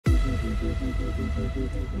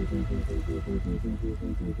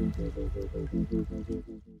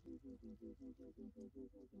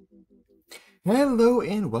Hello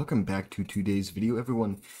and welcome back to today's video,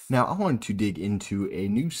 everyone. Now, I wanted to dig into a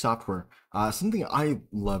new software, something I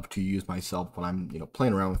love to use myself when I'm,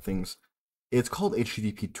 playing around with things. It's called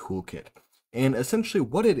HTTP Toolkit, and essentially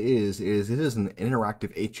what it is it is an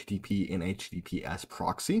interactive HTTP and HTTPS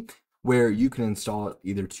proxy where you can install it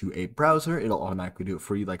either to a browser. It'll automatically do it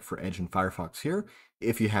for you, like for Edge and Firefox here.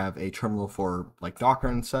 If you have a terminal for like Docker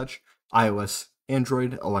and such, iOS,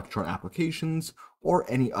 Android, Electron applications, or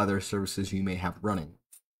any other services you may have running.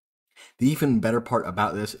 The even better part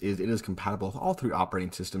about this is it is compatible with all three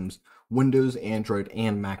operating systems, Windows, Android,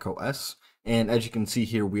 and Mac OS. And as you can see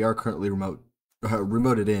here, we are currently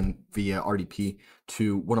remoted in via RDP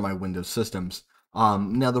to one of my Windows systems.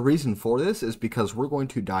 Now, the reason for this is because we're going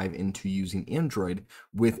to dive into using Android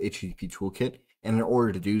with HTTP Toolkit. And in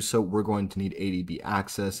order to do so, we're going to need ADB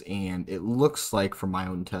access, and it looks like from my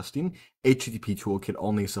own testing, HTTP Toolkit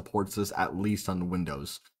only supports this at least on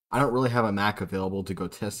Windows. I don't really have a Mac available to go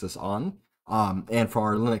test this on, and for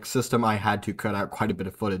our Linux system, I had to cut out quite a bit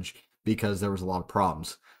of footage because there was a lot of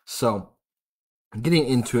problems. So, getting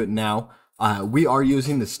into it now, we are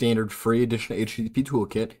using the standard free edition of HTTP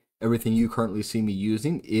Toolkit. Everything you currently see me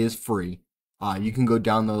using is free. You can go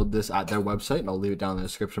download this at their website, and I'll leave it down in the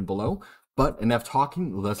description below. But enough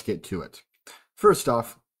talking, let's get to it. First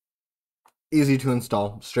off, easy to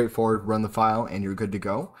install, straightforward, run the file, and you're good to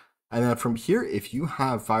go. And then from here, if you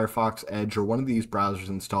have Firefox, Edge, or one of these browsers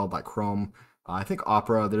installed like Chrome, I think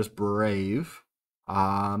Opera, there's Brave.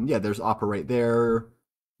 Yeah, there's Opera right there.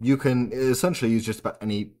 You can essentially use just about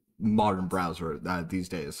any modern browser these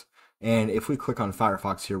days. And if we click on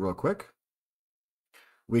Firefox here real quick,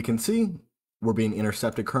 we can see we're being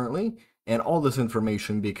intercepted currently. And all this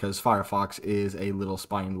information, because Firefox is a little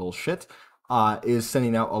spying little shit, is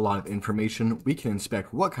sending out a lot of information. We can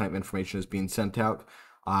inspect what kind of information is being sent out,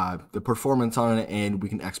 the performance on it, and we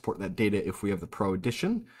can export that data if we have the Pro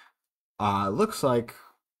Edition. Looks like,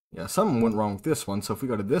 yeah, something went wrong with this one. So if we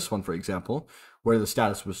go to this one, for example, where the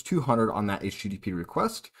status was 200 on that HTTP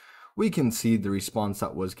request, we can see the response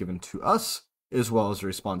that was given to us, as well as the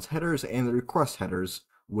response headers and the request headers,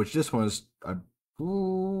 which this one is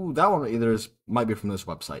that one might be from this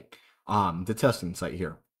website, the testing site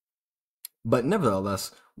here. But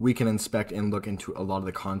nevertheless, we can inspect and look into a lot of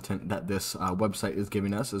the content that this website is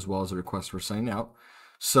giving us, as well as the requests we're sending out.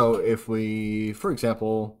 So if we, for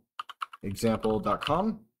example,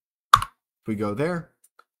 example.com, if we go there,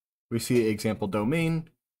 we see example domain,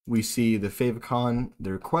 we see the favicon,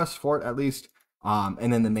 the request for it at least,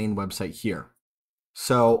 and then the main website here.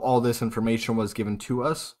 So all this information was given to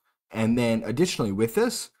us. And then additionally with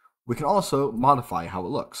this, we can also modify how it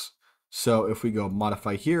looks. So if we go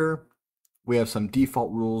modify here, we have some default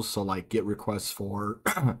rules. So like get requests for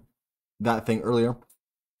that thing earlier,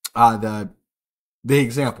 the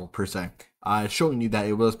example per se, showing you that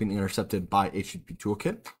it was being intercepted by HTTP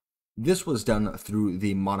Toolkit. This was done through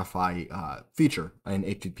the modify feature in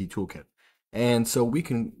HTTP Toolkit. And so we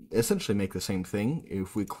can essentially make the same thing.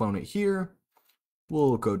 If we clone it here,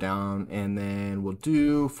 we'll go down and then we'll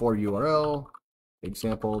do for URL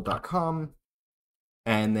example.com,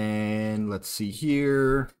 and then let's see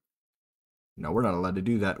here. No, we're not allowed to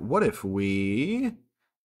do that. What if we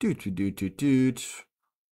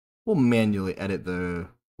we'll manually edit the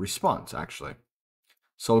response actually.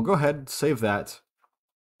 So we'll go ahead, save that,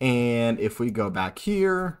 and if we go back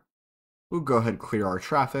here, we'll go ahead and clear our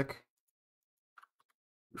traffic,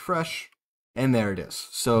 refresh. And there it is.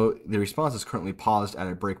 So the response is currently paused at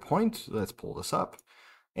a breakpoint. Let's pull this up.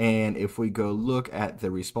 And if we go look at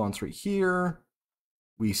the response right here,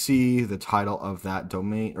 we see the title of that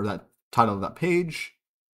domain, or that title of that page.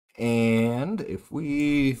 And if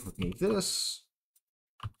we remove this,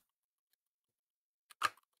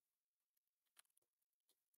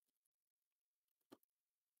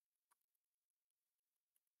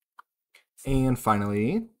 and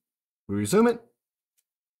finally, we resume it.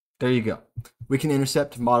 There you go. We can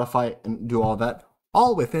intercept, modify, and do all that,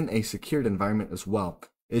 all within a secured environment as well.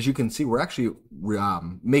 As you can see, we're actually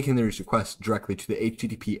making these requests directly to the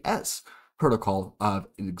HTTPS protocol of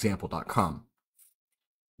example.com.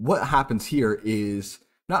 What happens here is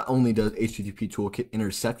not only does HTTP Toolkit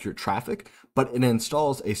intercept your traffic, but it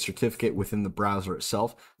installs a certificate within the browser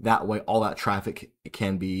itself. That way, all that traffic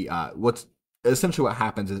can be, essentially what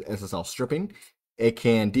happens is SSL stripping. It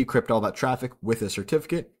can decrypt all that traffic with a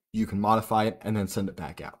certificate. You can modify it and then send it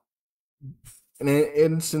back out. In an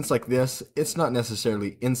instance like this, it's not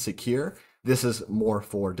necessarily insecure. This is more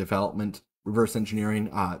for development reverse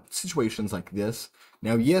engineering situations like this.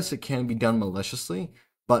 Now, yes, it can be done maliciously,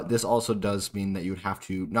 but this also does mean that you would have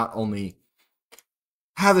to not only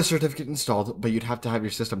have the certificate installed, but you'd have to have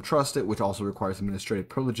your system trust it, which also requires administrative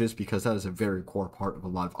privileges because that is a very core part of a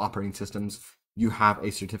lot of operating systems. You have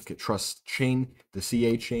a certificate trust chain, the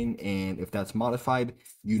CA chain, and if that's modified,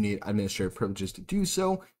 you need administrative privileges to do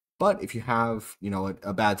so. But if you have,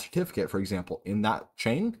 a bad certificate, for example, in that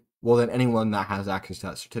chain, well, then anyone that has access to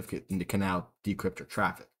that certificate can now decrypt your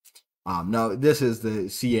traffic. Now, this is the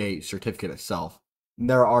CA certificate itself.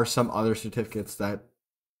 There are some other certificates that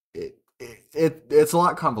it's a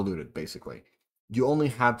lot convoluted, basically. You only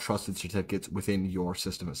have trusted certificates within your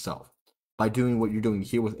system itself. By doing what you're doing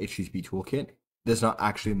here with HTTP Toolkit, does not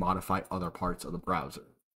actually modify other parts of the browser.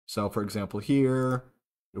 So, for example, here,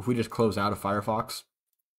 if we just close out of Firefox,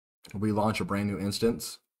 we launch a brand new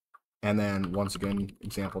instance, and then once again,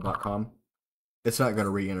 example.com, it's not going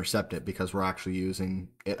to re-intercept it because we're actually using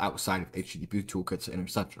it outside of HTTP Toolkit's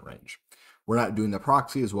interception range. We're not doing the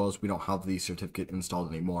proxy as well as we don't have the certificate installed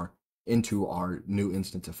anymore into our new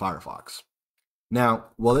instance of Firefox. Now,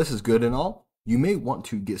 while this is good and all, you may want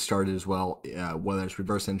to get started as well, whether it's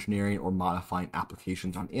reverse engineering or modifying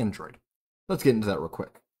applications on Android. Let's get into that real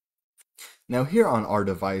quick. Now, here on our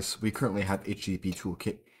device, we currently have HTTP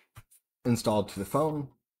Toolkit installed to the phone.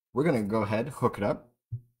 We're going to go ahead, hook it up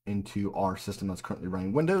into our system that's currently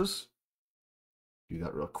running Windows. Do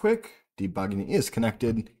that real quick. Debugging is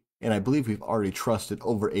connected, and I believe we've already trusted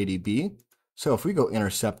over ADB. So if we go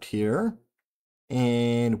Intercept here,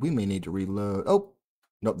 and we may need to reload. Oh,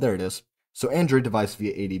 nope, there it is. So Android device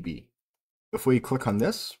via ADB. If we click on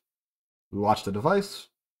this, we watch the device.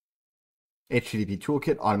 HTTP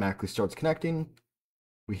Toolkit automatically starts connecting.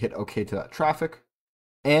 We hit OK to that traffic,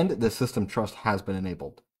 and the system trust has been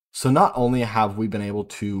enabled. So not only have we been able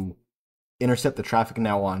to intercept the traffic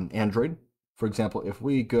now on Android, for example, if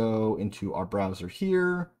we go into our browser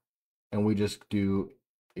here, and we just do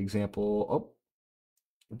example, oh,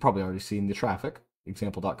 you've probably already seen the traffic,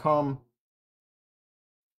 example.com.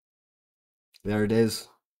 There it is.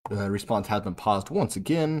 The response has been paused once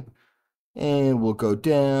again. And we'll go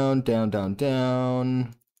down, down, down,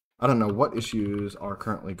 down. I don't know what issues are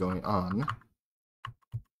currently going on.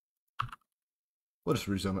 We'll just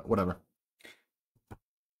resume it, whatever.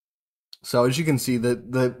 So as you can see,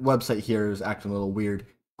 the website here is acting a little weird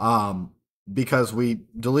because we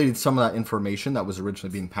deleted some of that information that was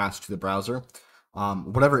originally being passed to the browser.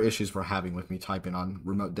 Whatever issues we're having with me typing on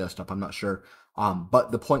remote desktop, I'm not sure.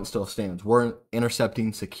 But the point still stands. We're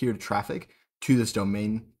intercepting secured traffic to this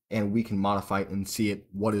domain, and we can modify it and see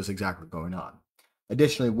what is exactly going on.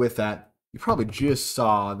 Additionally, with that, you probably just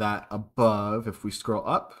saw that above, if we scroll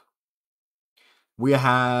up, we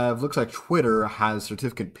have, looks like Twitter has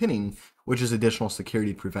certificate pinning, which is additional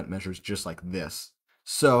security to prevent measures just like this.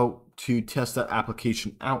 So to test that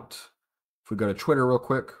application out, if we go to Twitter real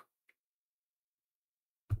quick,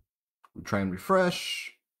 we try and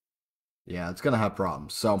refresh. Yeah, it's going to have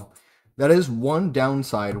problems. So that is one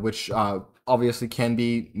downside, which obviously can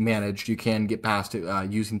be managed. You can get past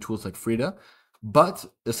it using tools like Frida. But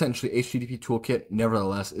essentially, HTTP Toolkit,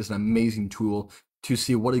 nevertheless, is an amazing tool to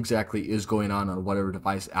see what exactly is going on whatever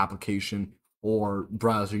device, application, or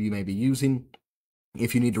browser you may be using.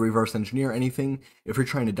 If you need to reverse engineer anything, if you're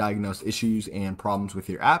trying to diagnose issues and problems with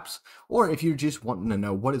your apps, or if you're just wanting to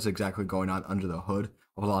know what is exactly going on under the hood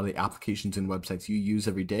of a lot of the applications and websites you use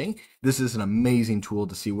every day, this is an amazing tool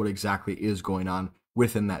to see what exactly is going on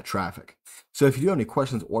within that traffic. So if you do have any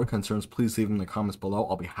questions or concerns, please leave them in the comments below.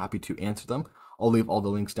 I'll be happy to answer them. I'll leave all the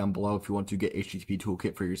links down below if you want to get HTTP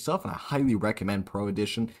Toolkit for yourself, and I highly recommend Pro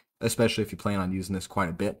Edition, especially if you plan on using this quite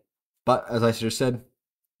a bit. But as I just said,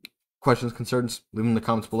 questions, concerns, leave them in the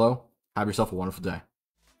comments below. Have yourself a wonderful day.